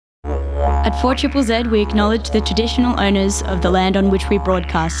At 4ZZZ, we acknowledge the traditional owners of the land on which we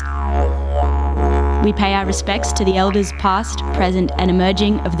broadcast. We pay our respects to the elders past, present and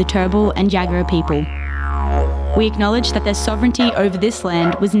emerging of the Turrbal and Jagera people. We acknowledge that their sovereignty over this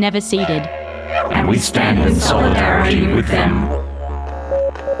land was never ceded. And we stand in solidarity with them.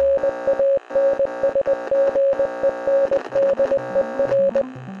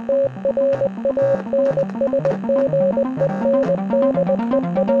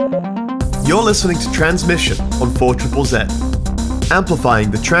 You're listening to Transmission on 4ZZZ,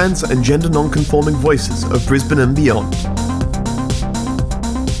 amplifying the trans and gender non-conforming voices of Brisbane and beyond.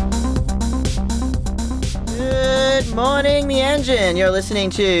 Good morning, Me Engine. You're listening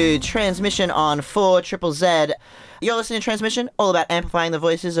to Transmission on 4ZZZ. You're listening to Transmission, all about amplifying the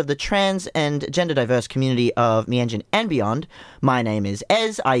voices of the trans and gender diverse community of Me Engine and beyond. My name is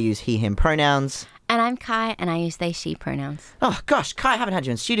Ez. I use he, him pronouns. And I'm Kai, and I use they, she pronouns. Oh, gosh, Kai, I haven't had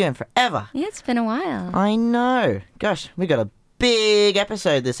you in studio in forever. Yeah, it's been a while. I know. Gosh, we got a big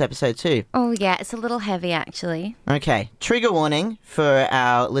episode this episode too. Oh, yeah, it's a little heavy, actually. Okay, trigger warning for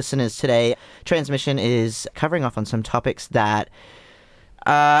our listeners today. Transmission is covering off on some topics that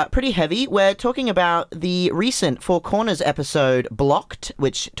are pretty heavy. We're talking about the recent Four Corners episode, Blocked,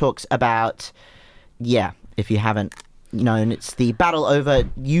 which talks about, if you haven't known, it's the battle over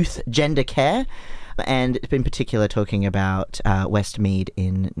youth gender care. And in particular talking about Westmead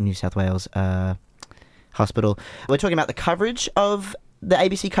in New South Wales Hospital. We're talking about the coverage of the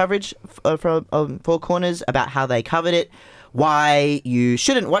ABC coverage from Four Corners, about how they covered it, why you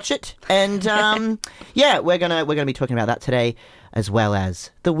shouldn't watch it, and we're gonna be talking about that today, as well as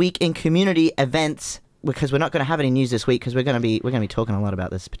the week in community events, because we're not going to have any news this week because we're going to be talking a lot about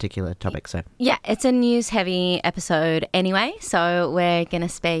this particular topic. So yeah, it's a news-heavy episode anyway, so we're going to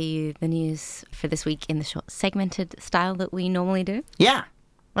spare you the news for this week in the short segmented style that we normally do. Yeah.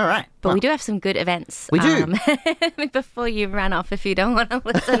 All right. But we do have some good events. We do. Before you run off, if you don't want to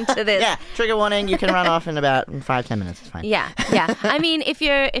listen to this. Yeah, trigger warning, you can run off in about 5-10 minutes. It's fine. Yeah. I mean, if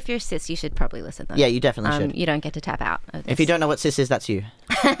you're cis, you should probably listen though. Yeah, you definitely should. You don't get to tap out of this. If you don't know what cis is, that's you.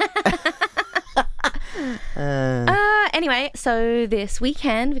 Anyway, so this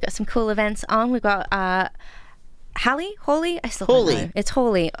weekend we've got some cool events on. We've got Hawley, I still don't know. It's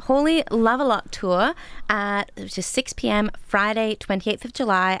Hawley Love a Lot Tour, which is 6 p.m. Friday 28th of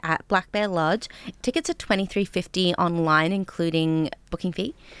July at Black Bear Lodge. Tickets are $23.50 online, including booking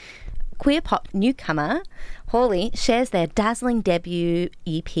fee. Queer pop newcomer Hawley shares their dazzling debut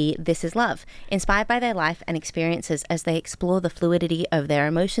EP, This Is Love, inspired by their life and experiences as they explore the fluidity of their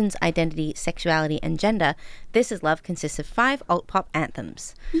emotions, identity, sexuality, and gender. This Is Love consists of 5 alt-pop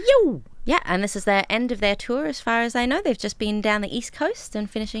anthems. Yo! Yeah, and this is their end of their tour as far as I know. They've just been down the East Coast and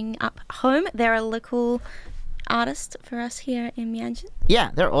finishing up home. They're a local artist for us here in Meanjin. Yeah,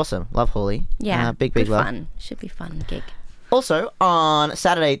 they're awesome. Love Hawley. Yeah, big good love. Fun. Should be fun gig. Also, on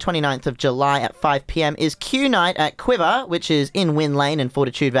Saturday, 29th of July at 5 p.m. is Q Night at Quiver, which is in Wynn Lane in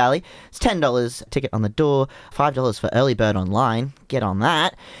Fortitude Valley. It's $10 ticket on the door, $5 for early bird online. Get on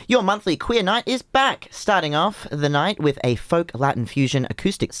that. Your monthly Queer Night is back, starting off the night with a folk Latin fusion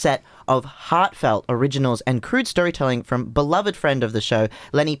acoustic set of heartfelt originals and crude storytelling from beloved friend of the show,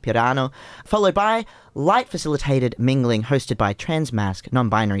 Lenny Pirano, followed by light facilitated mingling hosted by transmasc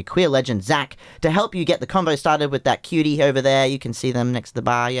non-binary queer legend Zach to help you get the convo started with that cutie over there. You can see them next to the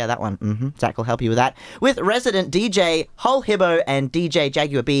bar. Yeah, that one. Zach will help you with that. With resident DJ Hol Hibbo and DJ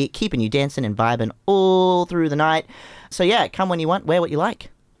Jaguar B keeping you dancing and vibing all through the night. So yeah, come when you want, wear what you like.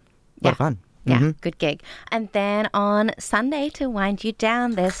 A lot of fun. Yeah, good gig. And then on Sunday, to wind you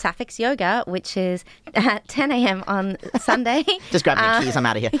down, there's Sapphics Yoga, which is at 10 a.m. on Sunday. Just grab my keys, I'm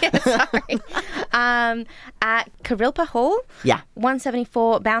out of here. Yeah, sorry. At Karilpa Hall,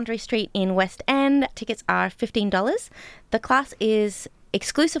 174 Boundary Street in West End. Tickets are $15. The class is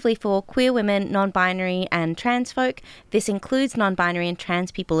exclusively for queer women, non-binary and trans folk. This includes non-binary and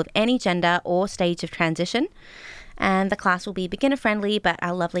trans people of any gender or stage of transition. And the class will be beginner-friendly, but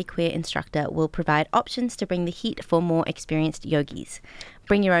our lovely queer instructor will provide options to bring the heat for more experienced yogis.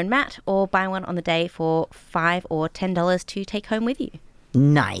 Bring your own mat or buy one on the day for $5 or $10 to take home with you.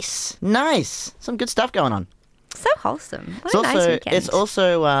 Nice. Some good stuff going on. So wholesome. What a nice weekend. It's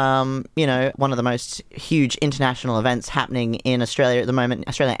also, one of the most huge international events happening in Australia at the moment,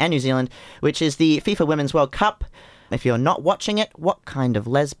 Australia and New Zealand, which is the FIFA Women's World Cup. If you're not watching it, what kind of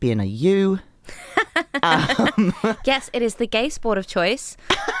lesbian are you? Yes, it is the gay sport of choice.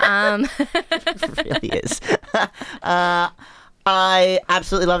 It really is. I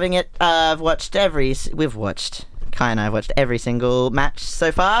absolutely loving it. We've watched Kai and I have watched every single match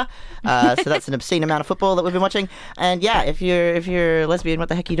so far. So that's an obscene amount of football that we've been watching. And yeah, if you're a lesbian, what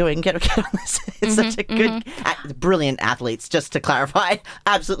the heck are you doing? Get on this. It's such a good, brilliant athletes. Just to clarify,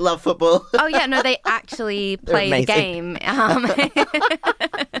 absolutely love football. Oh yeah, no, they actually play the game.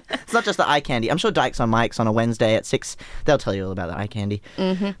 It's not just the eye candy. I'm sure Dykes on Mike's on a Wednesday at 6. They'll tell you all about the eye candy.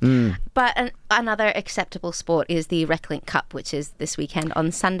 But another acceptable sport is the Reclink Cup, which is this weekend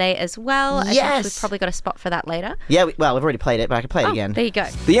on Sunday as well. Yes. I think we've probably got a spot for that later. Yeah, we've already played it, but I can play it again. There you go.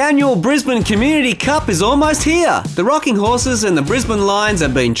 The annual Brisbane Community Cup is almost here. The Rocking Horses and the Brisbane Lions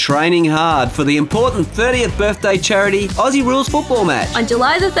have been training hard for the important 30th birthday charity Aussie Rules football match. On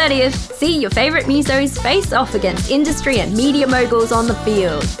July the 30th, see your favourite musos face off against industry and media moguls on the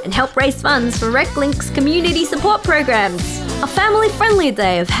field and help raise funds for RecLink's community support programs. A family-friendly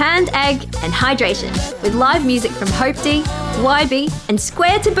day of hand, egg and hydration with live music from Hope D, YB and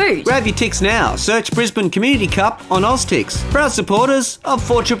Square to boot. Grab your ticks now. Search Brisbane Community Cup on Oztix. Proud supporters of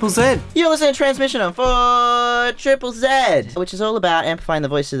 4ZZZ. You're listening to Transmission on 4ZZZ, which is all about amplifying the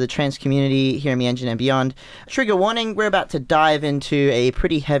voices of the trans community here in the Engine and beyond. Trigger warning, we're about to dive into a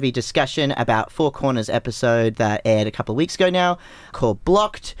pretty heavy discussion about Four Corners episode that aired a couple of weeks ago now, called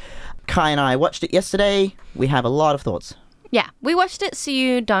Blocked. Kai and I watched it yesterday. We have a lot of thoughts. Yeah, we watched it so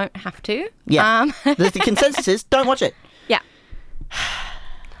you don't have to. Yeah. The consensus is don't watch it. Yeah.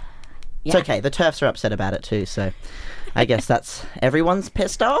 It's okay. The TERFs are upset about it too, so I guess that's everyone's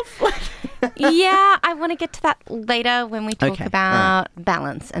pissed off. Yeah, I want to get to that later when we talk about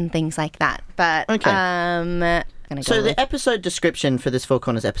balance and things like that. But So the episode description for this Four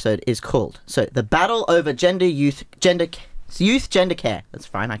Corners episode is called The Battle Over Youth Gender Care. That's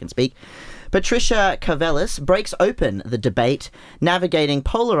fine, I can speak. Patricia Karvelas breaks open the debate, navigating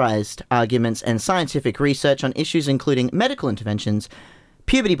polarized arguments and scientific research on issues including medical interventions,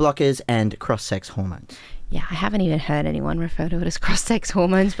 puberty blockers, and cross-sex hormones. Yeah, I haven't even heard anyone refer to it as cross-sex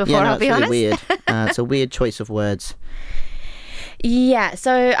hormones before, I'll be honest. Really weird. It's a weird choice of words. Yeah,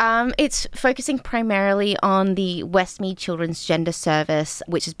 so it's focusing primarily on the Westmead Children's Gender Service,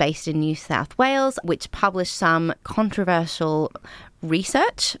 which is based in New South Wales, which published some controversial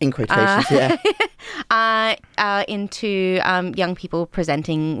research. In quotations, into young people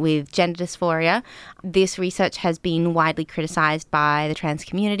presenting with gender dysphoria. This research has been widely criticised by the trans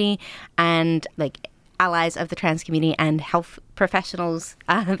community and allies of the trans community and health professionals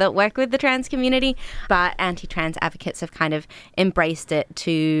that work with the trans community, but anti-trans advocates have kind of embraced it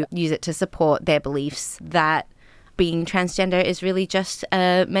to use it to support their beliefs that being transgender is really just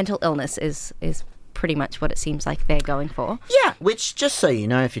a mental illness is pretty much what it seems like they're going for. Yeah, which, just so you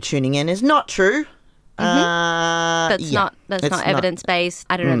know, if you're tuning in, is not true. That's not evidence-based.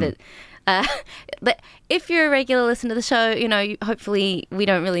 I don't know that... if you're a regular listener to the show, hopefully we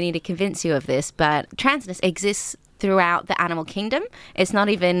don't really need to convince you of this, but transness exists throughout the animal kingdom. It's not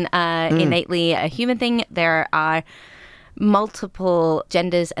even innately a human thing. There are multiple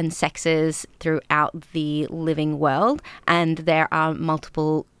genders and sexes throughout the living world, and there are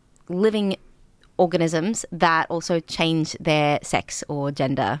multiple living organisms that also change their sex or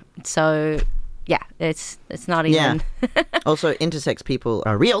gender. So, yeah, it's not even... Yeah. Also, intersex people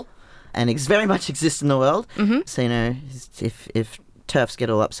are real and very much exist in the world. Mm-hmm. So, if TERFs get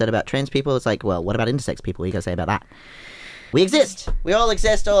all upset about trans people, it's like, well, what about intersex people? What are you going to say about that? We exist. We all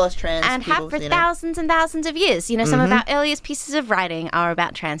exist, all as trans and people. And have for thousands and thousands of years. Some of our earliest pieces of writing are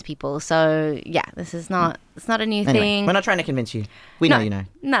about trans people. So, yeah, this is not... It's not a new thing. We're not trying to convince you. We know you know.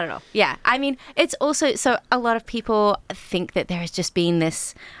 Not at all. Yeah. I mean, it's also... So, a lot of people think that there has just been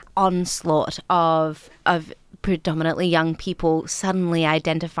this onslaught of predominantly young people suddenly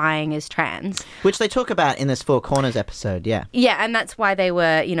identifying as trans. Which they talk about in this Four Corners episode, yeah. Yeah, and that's why they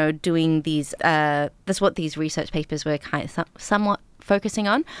were, doing these... that's what these research papers were kind of somewhat focusing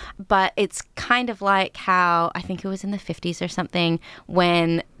on. But it's kind of like how, I think it was in the 50s or something,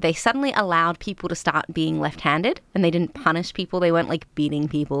 when they suddenly allowed people to start being left-handed and they didn't punish people. They weren't beating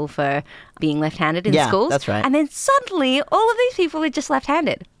people for being left-handed in schools. Yeah, that's right. And then suddenly all of these people are just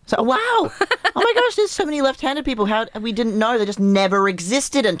left-handed. So, wow. Oh my gosh, there's so many left-handed people. How we didn't know. They just never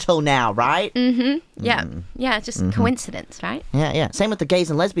existed until now, right? Mm-hmm. Yeah. Yeah, it's just coincidence, right? Yeah. Same with the gays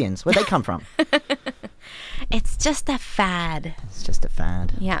and lesbians. Where'd they come from? It's just a fad. It's just a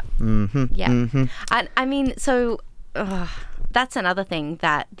fad. Yeah. Mm-hmm. Yeah. Mm-hmm. I mean, so that's another thing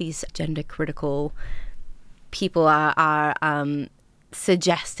that these gender critical people are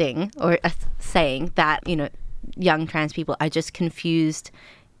suggesting or saying that, young trans people are just confused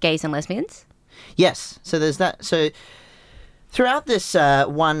gays and lesbians. Yes. So there's that. So throughout this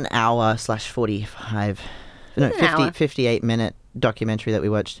 1 hour / 58 minute documentary that we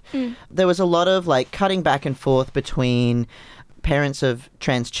watched, there was a lot of like cutting back and forth between parents of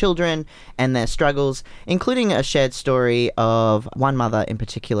trans children and their struggles, including a shared story of one mother in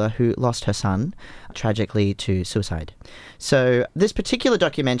particular who lost her son tragically to suicide. So this particular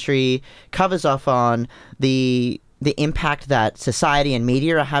documentary covers off on the impact that society and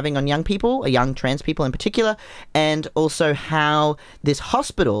media are having on young people, young trans people in particular, and also how this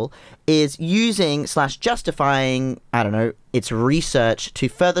hospital is using / justifying, its research to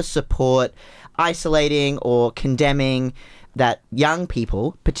further support isolating or condemning that young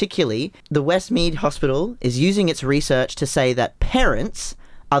people, particularly the Westmead Hospital, is using its research to say that parents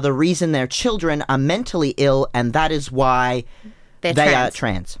are the reason their children are mentally ill, and that is why they are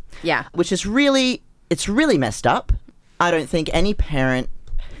trans. Yeah. Which is really, it's really messed up. I don't think any parent...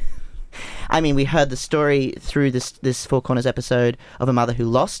 I mean, we heard the story through this Four Corners episode of a mother who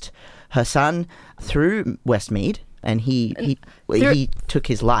lost her son through Westmead, and he took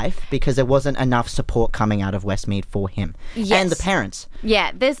his life because there wasn't enough support coming out of Westmead for him and the parents.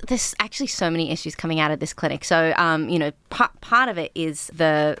 Yeah, there's actually so many issues coming out of this clinic. So, part of it is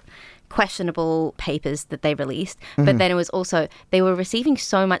the questionable papers that they released, but then it was also they were receiving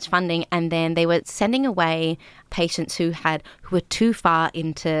so much funding, and then they were sending away patients who were too far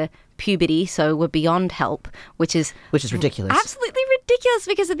into puberty, so were beyond help, which is ridiculous. Absolutely ridiculous,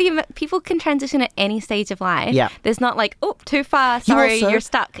 because of the people can transition at any stage of life. Yeah. There's not like, oh, too far, sorry, you're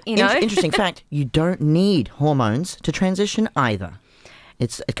stuck, Interesting fact, you don't need hormones to transition either.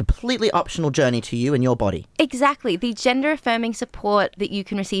 It's a completely optional journey to you and your body. Exactly. The gender-affirming support that you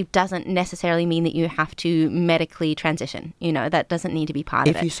can receive doesn't necessarily mean that you have to medically transition. That doesn't need to be part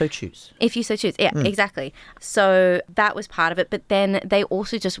of it. If you so choose. If you so choose. Yeah, exactly. So that was part of it. But then they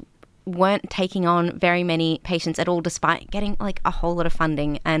also just weren't taking on very many patients at all, despite getting like a whole lot of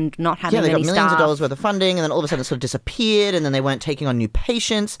funding and not having many staff. Yeah, they got millions of dollars worth of funding, and then all of a sudden it sort of disappeared, and then they weren't taking on new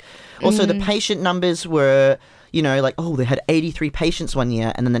patients. Also, the patient numbers were... they had 83 patients one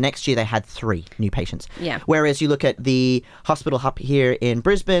year, and then the next year they had 3 new patients. Yeah. Whereas you look at the hospital up here in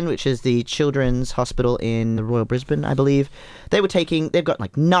Brisbane, which is the Children's Hospital in the Royal Brisbane, I believe, they've got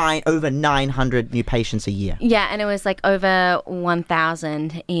like over 900 new patients a year. Yeah, and it was like over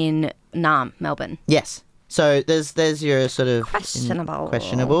 1,000 in Naarm, Melbourne. Yes. So there's your sort of...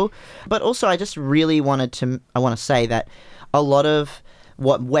 Questionable. But also I just really want to say that a lot of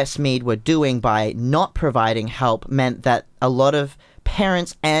what Westmead were doing by not providing help meant that a lot of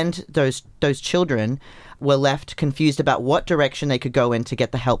parents and those children were left confused about what direction they could go in to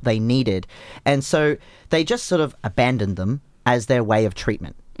get the help they needed. And so they just sort of abandoned them as their way of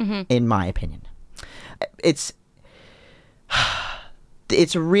treatment, in my opinion. It's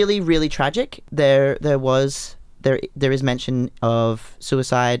really, really tragic. There is mention of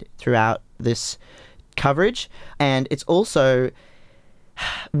suicide throughout this coverage, and it's also...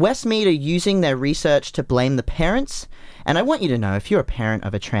 Westmead are using their research to blame the parents. And I want you to know, if you're a parent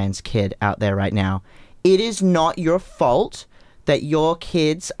of a trans kid out there right now, it is not your fault that your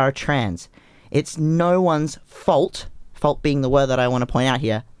kids are trans. It's no one's fault being the word that I want to point out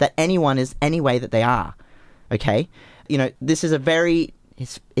here, that anyone is any way that they are. Okay? This is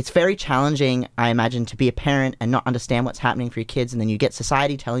it's very challenging, I imagine, to be a parent and not understand what's happening for your kids, and then you get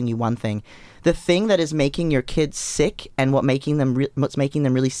society telling you one thing. The thing that is making your kids sick and what's making them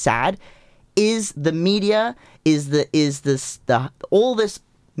really sad is the media, all this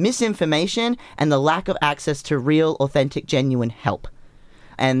misinformation and the lack of access to real, authentic, genuine help.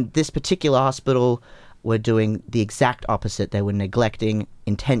 And this particular hospital were doing the exact opposite. They were neglecting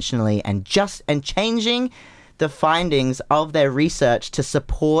intentionally and changing the findings of their research to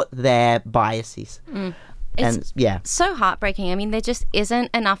support their biases. It's so heartbreaking. I mean, there just isn't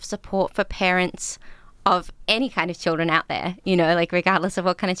enough support for parents of any kind of children out there. Regardless of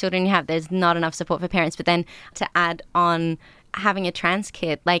what kind of children you have, there's not enough support for parents. But then to add on having a trans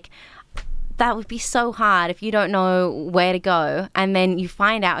kid, that would be so hard if you don't know where to go. And then you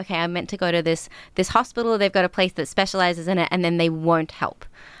find out, okay, I'm meant to go to this hospital. They've got a place that specializes in it, and then they won't help.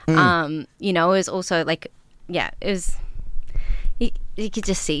 It was also it was... You could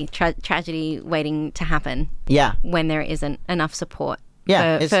just see tragedy waiting to happen. Yeah. When there isn't enough support.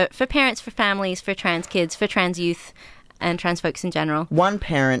 Yeah. For parents, for families, for trans kids, for trans youth, and trans folks in general. One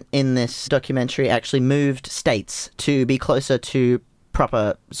parent in this documentary actually moved states to be closer to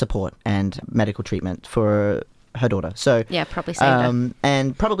proper support and medical treatment for her daughter. So yeah, probably saved her.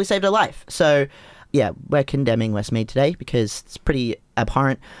 And probably saved her life. So yeah, we're condemning Westmead today because it's pretty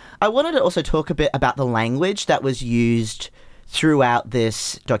abhorrent. I wanted to also talk a bit about the language that was used throughout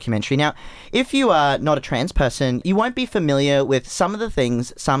this documentary. Now, if you are not a trans person, you won't be familiar with some of the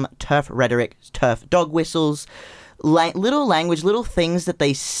things, some TERF rhetoric, TERF dog whistles, little language, little things that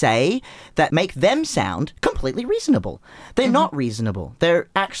they say that make them sound completely reasonable. They're not reasonable. They're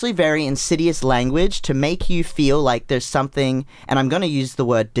actually very insidious language to make you feel like there's something, and I'm going to use the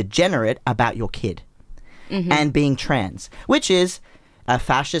word degenerate, about your kid and being trans, which is a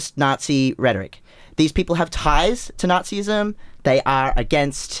fascist Nazi rhetoric. These people have ties to Nazism. They are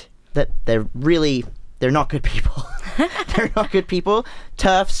against that. They're not good people. They're not good people.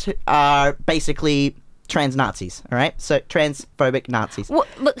 TERFs are basically trans Nazis, all right? So transphobic Nazis. Well,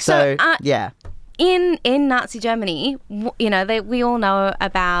 look, yeah. In Nazi Germany, we all know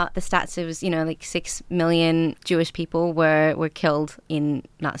about the stats. It was, like 6 million Jewish people were killed in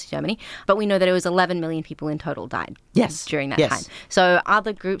Nazi Germany, but we know that it was 11 million people in total died during that time. So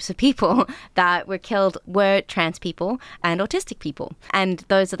other groups of people that were killed were trans people and autistic people, and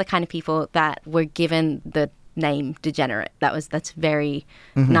those are the kind of people that were given the name degenerate. That's very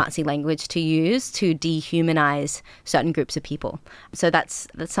Nazi language to use to dehumanize certain groups of people. So that's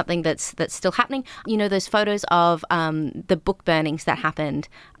something that's still happening. Those photos of the book burnings that happened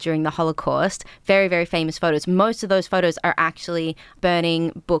during the Holocaust, very, very famous photos. Most of those photos are actually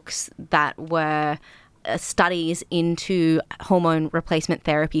burning books that were studies into hormone replacement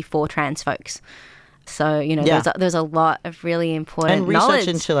therapy for trans folks. So, there's a lot of really important and research knowledge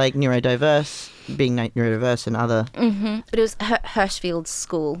into being neurodiverse and other. But it was Hirschfield's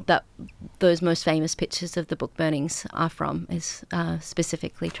school that those most famous pictures of the book burnings are from, is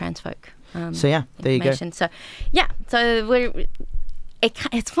specifically trans folk. There you go. So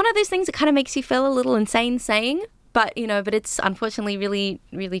it's one of those things that kind of makes you feel a little insane saying, but it's unfortunately really,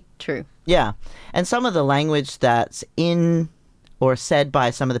 really true. Yeah, and some of the language that's in or said by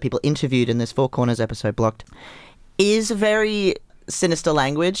some of the people interviewed in this Four Corners episode, Blocked, is very sinister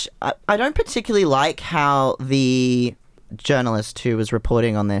language. I don't particularly like how the journalist who was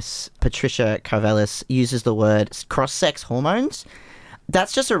reporting on this, Patricia Karvelis, uses the word cross-sex hormones.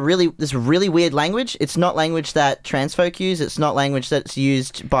 That's just this really weird language. It's not language that trans folk use. It's not language that's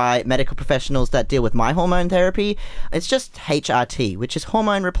used by medical professionals that deal with my hormone therapy. It's just HRT, which is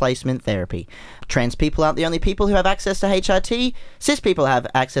hormone replacement therapy. Trans people aren't the only people who have access to HRT. Cis people have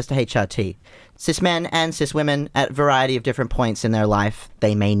access to HRT. Cis men and cis women at a variety of different points in their life,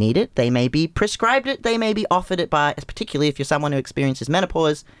 they may need it, they may be prescribed it, they may be offered it by, particularly if you're someone who experiences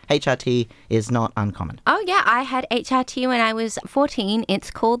menopause, HRT is not uncommon. Oh yeah, I had HRT when I was 14.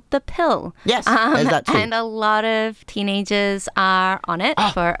 It's called the pill. Yes, there's that too. And a lot of teenagers are on it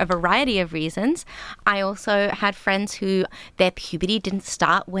for a variety of reasons. I also had friends who their puberty didn't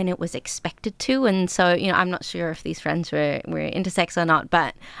start when it was expected to, and so, I'm not sure if these friends were intersex or not,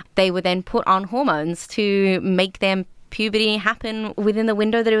 but they were then put on hormones to make them puberty happen within the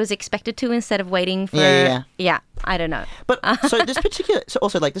window that it was expected to, instead of waiting for I don't know. But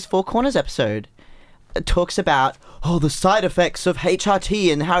this Four Corners episode talks about the side effects of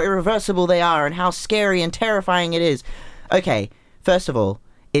HRT and how irreversible they are and how scary and terrifying it is. Okay, first of all,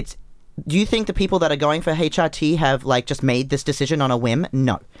 do you think the people that are going for HRT have just made this decision on a whim?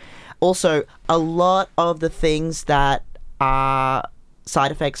 No. Also, a lot of the things that are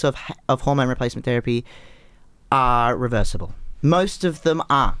side effects of hormone replacement therapy are reversible. Most of them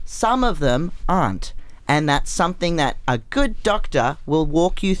are. Some of them aren't. And that's something that a good doctor will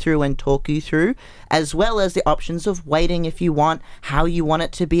walk you through and talk you through, as well as the options of waiting if you want, how you want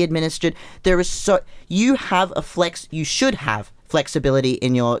it to be administered. You should have flexibility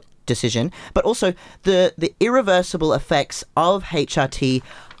in your decision, but also the irreversible effects of HRT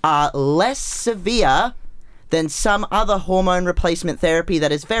are less severe than some other hormone replacement therapy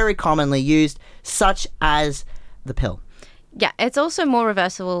that is very commonly used, such as the pill. Yeah, it's also more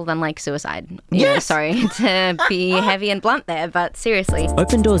reversible than suicide. Yes. Sorry to be heavy and blunt there, but seriously.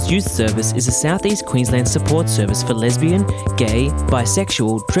 Open Doors Youth Service is a South East Queensland support service for lesbian, gay,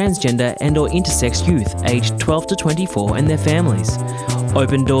 bisexual, transgender and or intersex youth aged 12 to 24 and their families.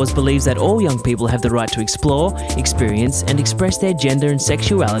 Open Doors believes that all young people have the right to explore, experience and express their gender and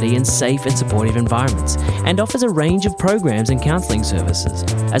sexuality in safe and supportive environments, and offers a range of programs and counselling services,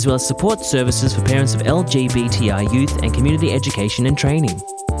 as well as support services for parents of LGBTI youth and community education and training.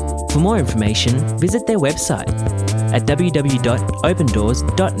 For more information, visit their website at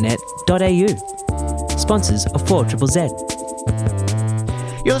www.opendoors.net.au. Sponsors of 4ZZZ.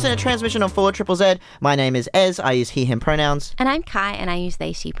 You're listening to Transmission on 4ZZZ. My name is Ez. I use he, him pronouns. And I'm Kai, and I use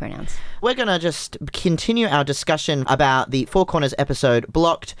they, she pronouns. We're going to just continue our discussion about the Four Corners episode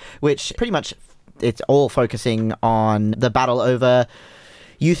Blocked, which pretty much it's all focusing on the battle over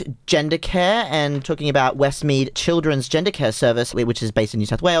youth gender care and talking about Westmead Children's Gender Care Service, which is based in New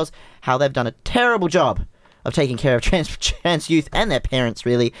South Wales, how they've done a terrible job of taking care of trans youth and their parents,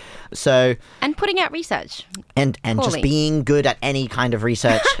 really. So and putting out research and just being good at any kind of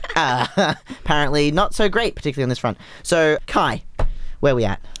research. Apparently not so great, particularly on this front. So Kai, where are we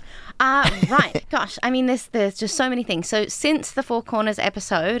at? Right. Gosh, I mean, there's just so many things. So since the Four Corners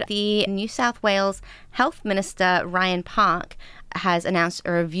episode, the New South Wales Health Minister, Ryan Park, has announced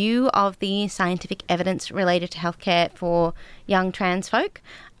a review of the scientific evidence related to healthcare for young trans folk.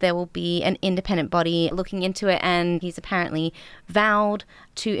 There will be an independent body looking into it, and he's apparently vowed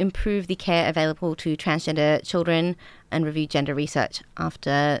to improve the care available to transgender children and review gender research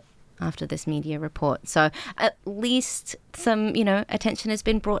after this media report. So at least some, attention has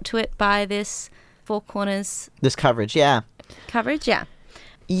been brought to it by this Four Corners. This coverage, yeah.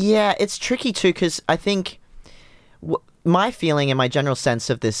 Yeah, it's tricky too, because I think my feeling and my general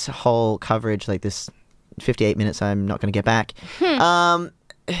sense of this whole coverage, like this 58 minutes I'm not going to get back,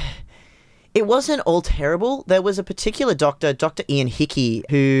 it wasn't all terrible. There was a particular doctor, Dr. Ian Hickey,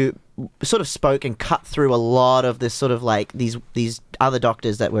 who sort of spoke and cut through a lot of this sort of like these other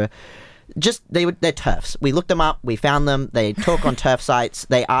doctors that were just, they're TERFs. We looked them up, we found them, they talk on TERF sites,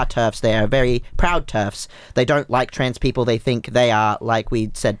 they are TERFs, they are very proud TERFs. They don't like trans people, they think they are, like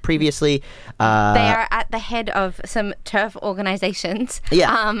we said previously. They are at the head of some TERF organisations.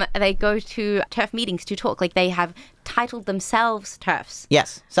 Yeah. They go to TERF meetings to talk, like they have titled themselves TERFs.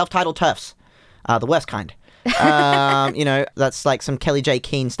 Yes, self-titled TERFs. The worst kind. That's like some Kelly J.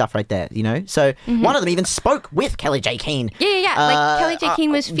 Keane stuff right there, So one of them even spoke with Kelly J. Keane. Yeah. Like Kelly J.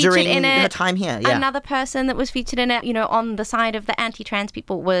 Keane was featured during in it. her time here, yeah. Another person that was featured in it, on the side of the anti-trans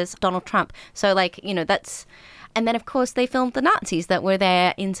people was Donald Trump. So, that's... And then, of course, they filmed the Nazis that were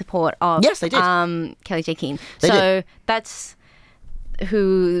there in support of yes, they did. Kelly J. Keane. They did. That's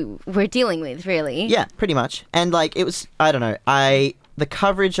who we're dealing with, really. Yeah, pretty much. And, it was... I don't know. The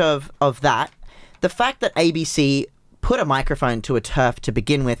coverage of that... The fact that ABC put a microphone to a TERF to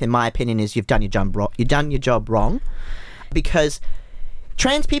begin with, in my opinion, is you've done your job wrong. Because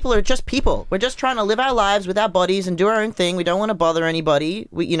trans people are just people. We're just trying to live our lives with our bodies and do our own thing. We don't want to bother anybody.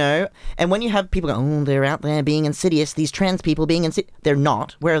 And when you have people go, oh, they're out there being insidious, these trans people being insidious. They're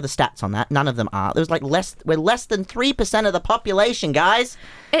not. Where are the stats on that? None of them are. There's we're less than 3% of the population, guys.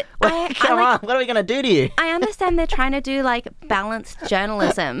 Come on, what are we going to do to you? I understand they're trying to do balanced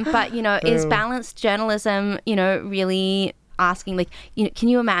journalism, but is balanced journalism, really asking can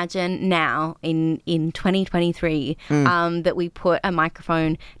you imagine now in 2023 that we put a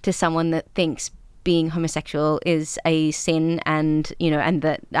microphone to someone that thinks being homosexual is a sin and and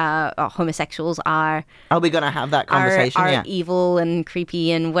that homosexuals are we going to have that conversation? Are evil and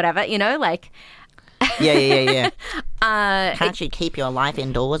creepy and whatever, Yeah. Can't you keep your life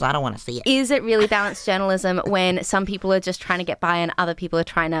indoors? I don't want to see it. Is it really balanced journalism when some people are just trying to get by and other people are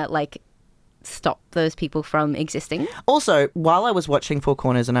trying to stop those people from existing? Also, while I was watching Four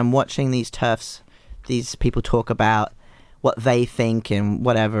Corners and I'm watching these TERFs, these people talk about what they think and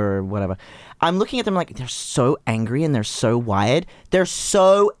whatever, I'm looking at them they're so angry and they're so wired. They're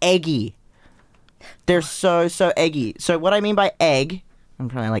so eggy. They're so eggy. So what I mean by egg... I'm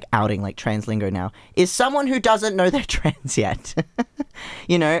probably outing trans lingo now, is someone who doesn't know they're trans yet.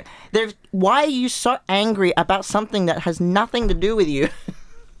 Why are you so angry about something that has nothing to do with you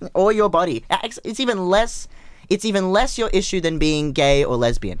or your body? It's even less your issue than being gay or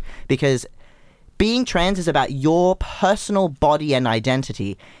lesbian, because being trans is about your personal body and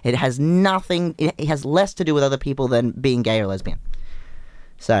identity. It has less to do with other people than being gay or lesbian.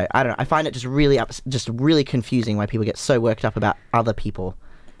 So, I don't know. I find it just really confusing why people get so worked up about other people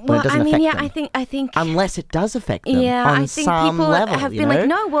when it doesn't affect them. I think... Unless it does affect them I think some people level, have been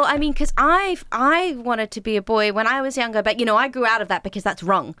no, well, I mean, because I wanted to be a boy when I was younger, but, I grew out of that because that's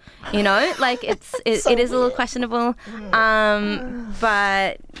wrong, it is a little questionable,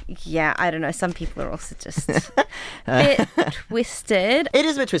 but, yeah, I don't know, some people are also just a bit twisted. It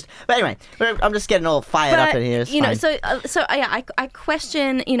is a bit twisted, but anyway, I'm just getting all fired up in here, I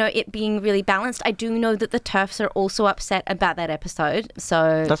question, it being really balanced. I do know that the TERFs are also upset about that episode,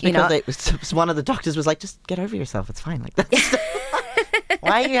 so... That's because one of the doctors was like, just get over yourself. It's fine.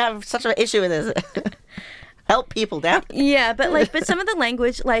 Why do you have such an issue with this? Help people down. Yeah, but some of the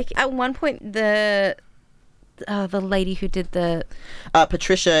language, at one point, the lady who did the...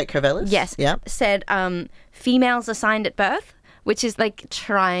 Patricia Karvelas? Yes. Yeah. Said females assigned at birth, which is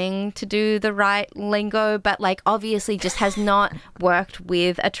trying to do the right lingo, but obviously just has not worked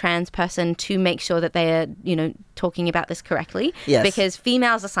with a trans person to make sure that they are, talking about this correctly. Yes. Because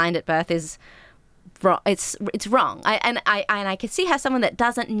females assigned at birth is wrong. It's wrong. I can see how someone that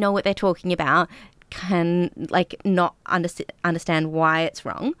doesn't know what they're talking about can not understand why it's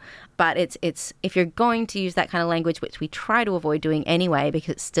wrong. But it's if you're going to use that kind of language, which we try to avoid doing anyway,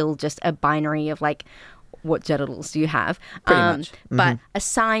 because it's still just a binary of what genitals do you have? Pretty much. Mm-hmm. But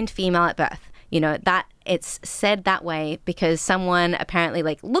assigned female at birth. That it's said that way because someone apparently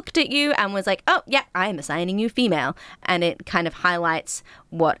looked at you and was like, oh, yeah, I am assigning you female. And it kind of highlights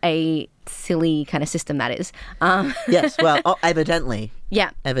what a silly kind of system that is. Yes, well, evidently. Yeah.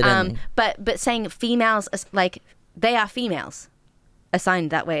 Evidently. But saying females, they are females assigned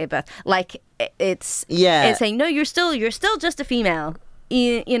that way at birth. It's saying, no, you're still just a female.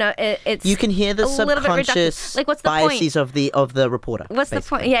 It's you can hear the subconscious what's the biases point? of the reporter. What's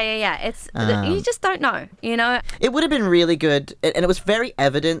basically the point? Yeah. It's you just don't know. It would have been really good, and it was very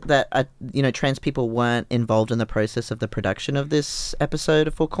evident that trans people weren't involved in the process of the production of this episode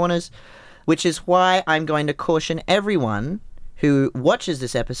of Four Corners, which is why I'm going to caution everyone who watches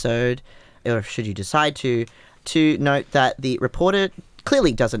this episode, or should you decide to note that the reporter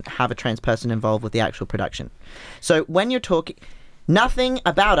clearly doesn't have a trans person involved with the actual production. So when you're talking. Nothing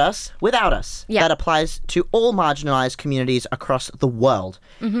about us without us. Yeah. That applies to all marginalized communities across the world.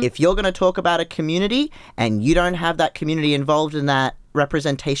 Mm-hmm. If you're going to talk about a community and you don't have that community involved in that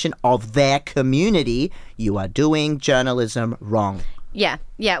representation of their community, you are doing journalism wrong. Yeah.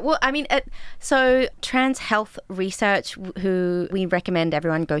 Well, I mean, so Trans Health Research, who we recommend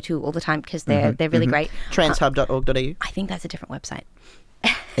everyone go to all the time because they're really great. Transhub.org.au. I think that's a different website.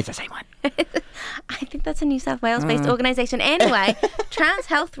 It's the same one. I think that's a New South Wales-based organisation. Anyway, Trans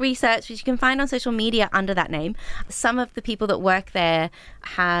Health Research, which you can find on social media under that name. Some of the people that work there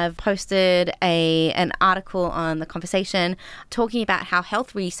have posted an article on The Conversation talking about how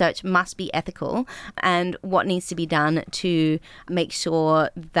health research must be ethical and what needs to be done to make sure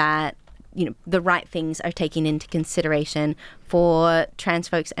that the right things are taken into consideration for trans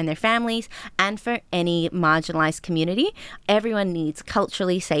folks and their families and for any marginalized community. Everyone needs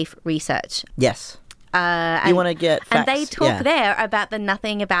culturally safe research. Yes. You want to get facts. And they talk there about the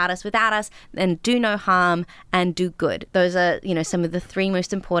nothing about us without us and do no harm and do good. Those are, some of the three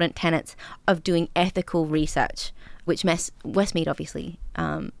most important tenets of doing ethical research, which Westmead obviously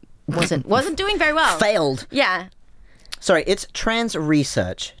wasn't doing very well. Failed. Yeah. Sorry, it's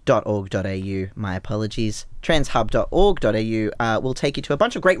transresearch.org.au. My apologies. transhub.org.au will take you to a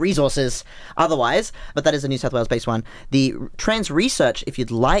bunch of great resources otherwise, but that is a New South Wales-based one. The Trans Research, if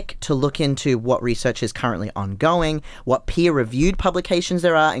you'd like to look into what research is currently ongoing, what peer-reviewed publications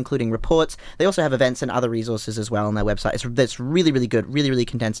there are, including reports. They also have events and other resources as well on their website. It's really, really good, really, really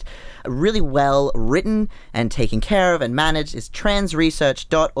condensed, really well written and taken care of and managed. It's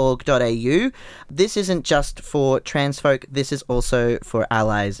transresearch.org.au. This isn't just for trans folk. This is also for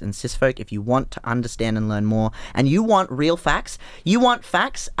allies and cis folk. If you want to understand and learn more, and you want real facts, you want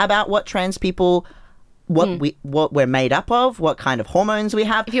facts about what trans people, what we're made up of, what kind of hormones we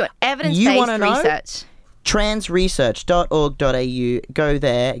have. If you want evidence-based research, transresearch.org.au. Go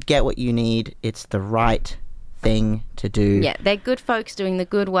there, get what you need. It's the right thing to do. Yeah, they're good folks doing the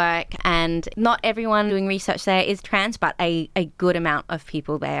good work, and not everyone doing research there is trans, but a good amount of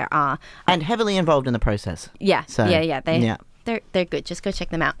people there are. And heavily involved in the process. Yeah, so, yeah. They're good. Just go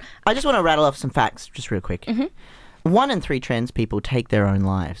check them out. I just want to rattle off some facts just real quick. 1 in 3 trans people take their own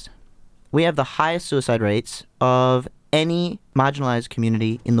lives. We have the highest suicide rates of any marginalized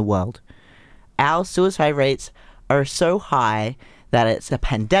community in the world. Our suicide rates are so high that it's a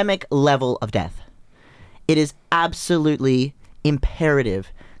pandemic level of death. It is absolutely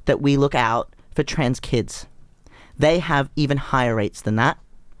imperative that we look out for trans kids. They have even higher rates than that.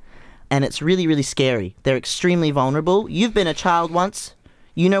 And it's really, really scary. They're extremely vulnerable. You've been a child once.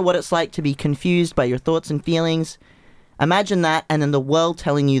 You know what it's like to be confused by your thoughts and feelings. Imagine that, and then the world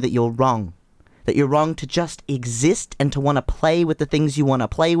telling you that you're wrong. That you're wrong to just exist and to want to play with the things you want to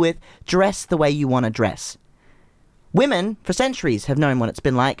play with, dress the way you want to dress. Women, for centuries, have known what it's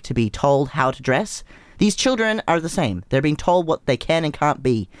been like to be told how to dress. These children are the same. They're being told what they can and can't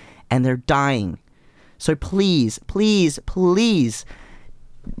be, and they're dying. So please, please, please,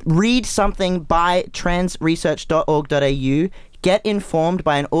 read something by transresearch.org.au. Get informed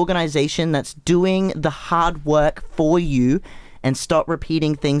by an organization that's doing the hard work for you, and stop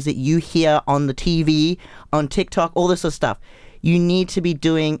repeating things that you hear on the TV, on TikTok, all this sort of stuff. You need to be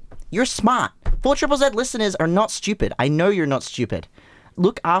doing... You're smart. 4ZZZ listeners are not stupid. I know you're not stupid.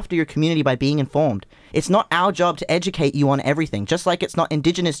 Look after your community by being informed. It's not our job to educate you on everything, just like it's not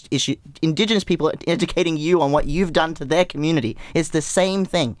Indigenous people educating you on what you've done to their community. It's the same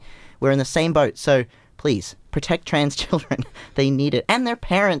thing. We're in the same boat. So please, protect trans children. They need it. And their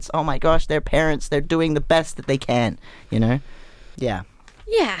parents. Oh my gosh, their parents. They're doing the best that they can, you know? Yeah.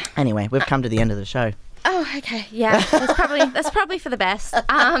 Yeah. Anyway, we've come to the end of the show. Oh, okay. Yeah, that's probably for the best.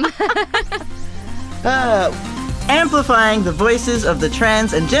 Amplifying the voices of the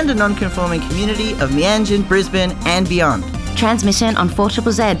trans and gender non-conforming community of Meanjin, Brisbane and beyond. Transmission on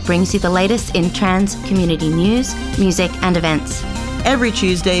 4ZZZ brings you the latest in trans community news, music and events. Every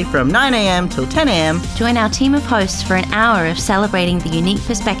Tuesday from 9 a.m. till 10 a.m. Join our team of hosts for an hour of celebrating the unique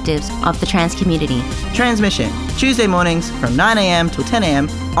perspectives of the trans community. Transmission, Tuesday mornings from 9 a.m. till 10 a.m.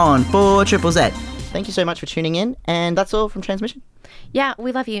 on 4ZZZ. Thank you so much for tuning in, and that's all from Transmission. Yeah,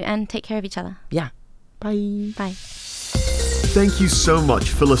 we love you and take care of each other. Yeah. Bye. Bye. Thank you so much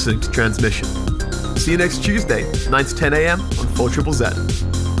for listening to Transmission. See you next Tuesday, 9 to 10 a.m. on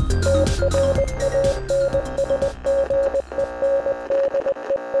 4ZZZ.